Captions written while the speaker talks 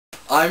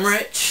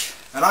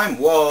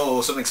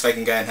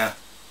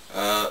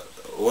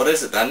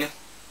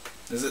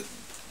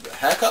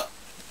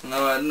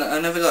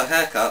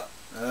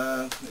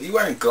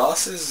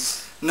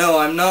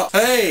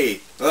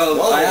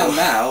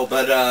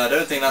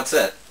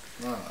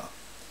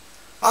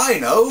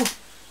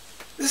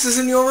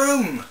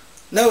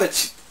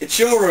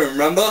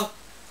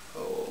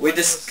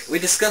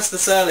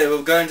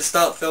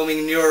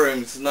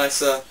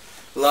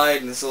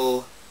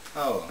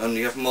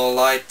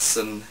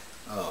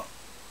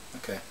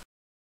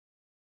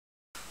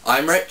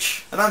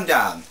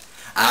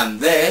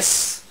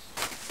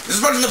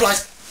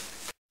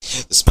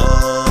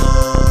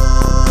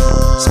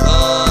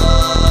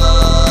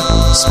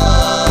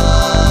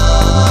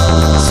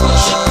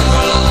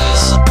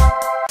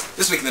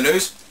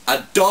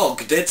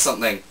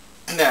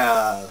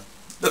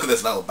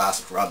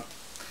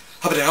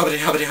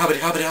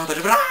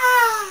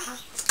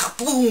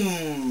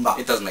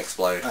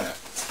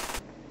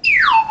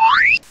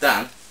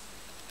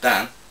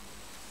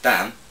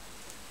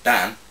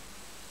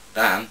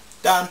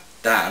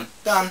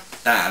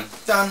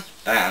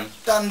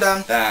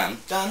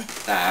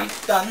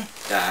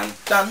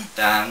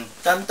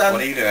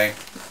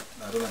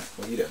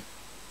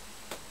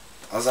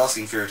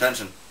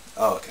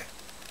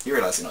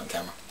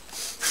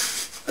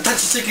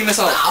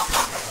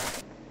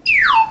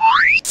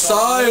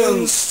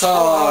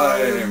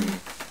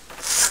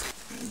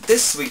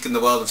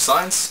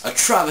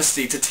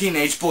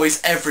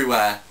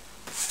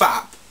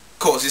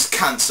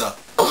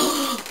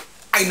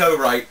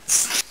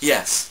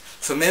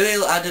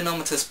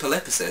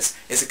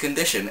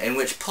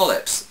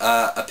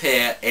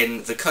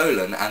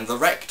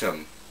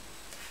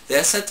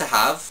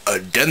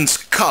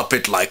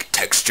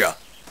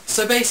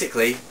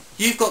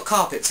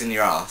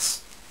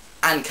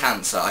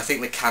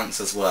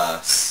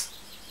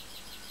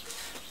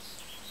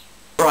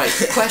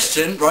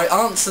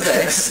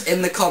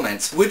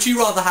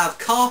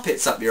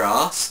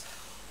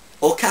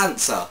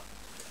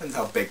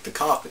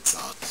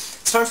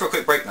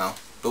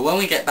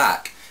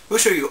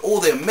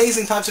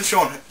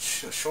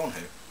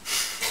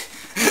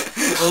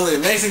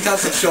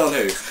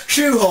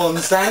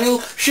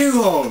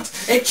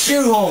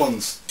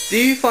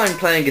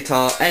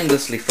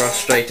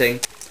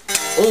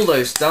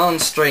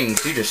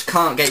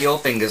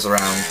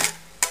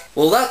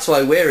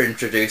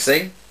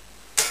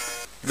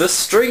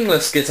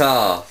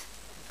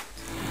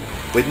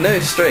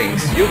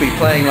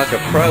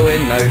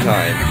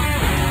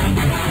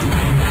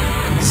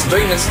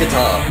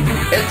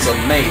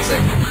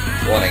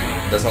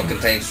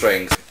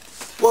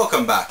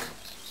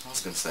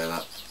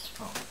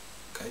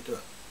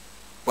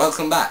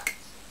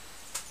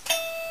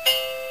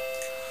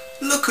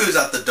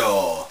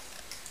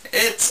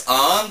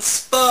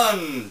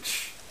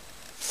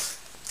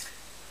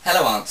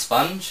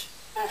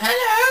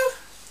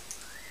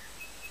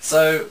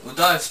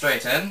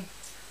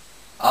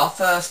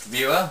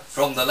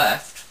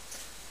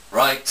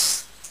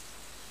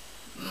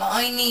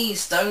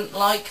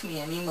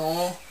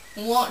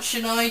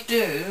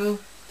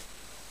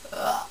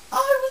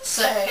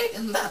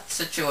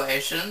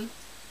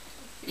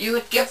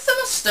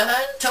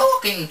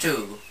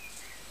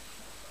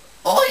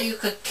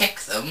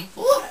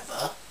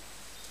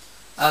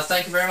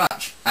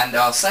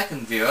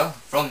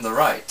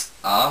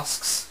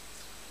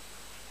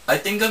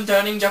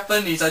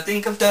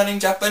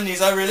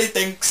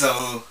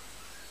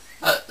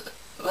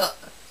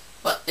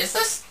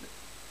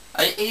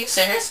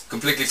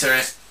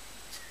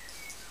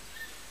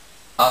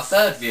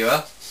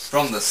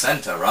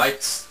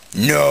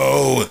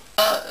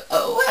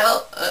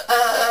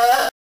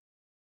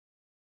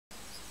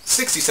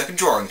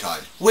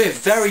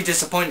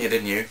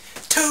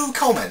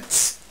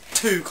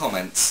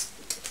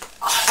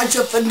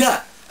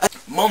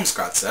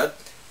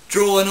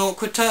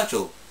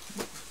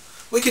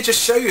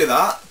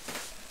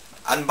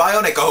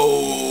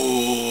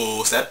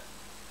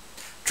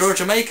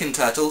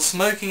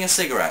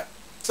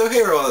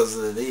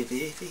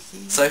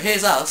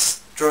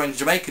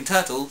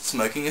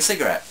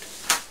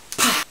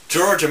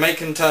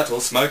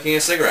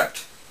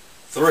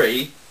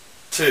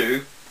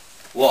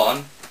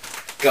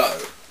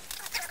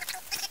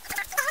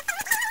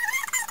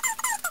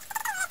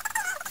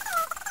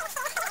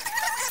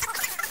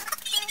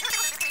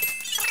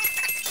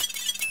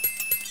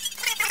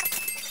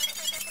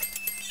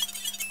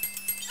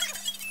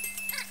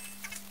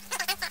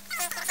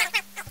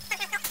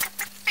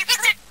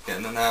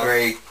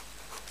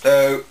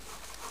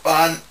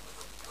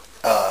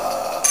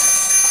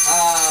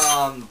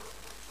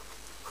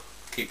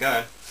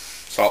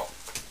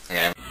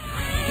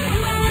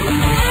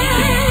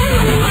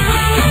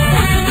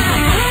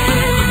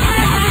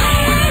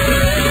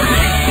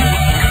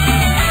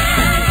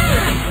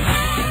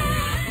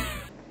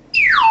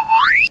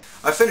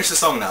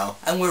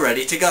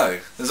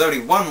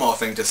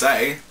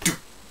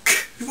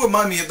You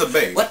remind me of the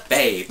babe. What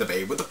babe? The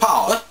babe with the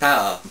power. What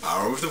power? The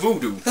power of the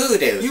voodoo. Who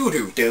do? You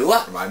do. Do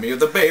what? Remind me of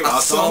the babe.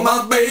 I saw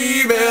my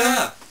baby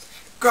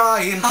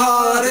crying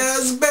hard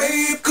as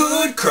babe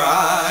could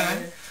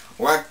cry.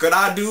 What could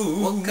I do?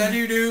 What can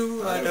you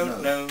do? I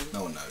don't know.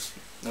 No one knows.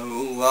 No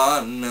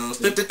one knows.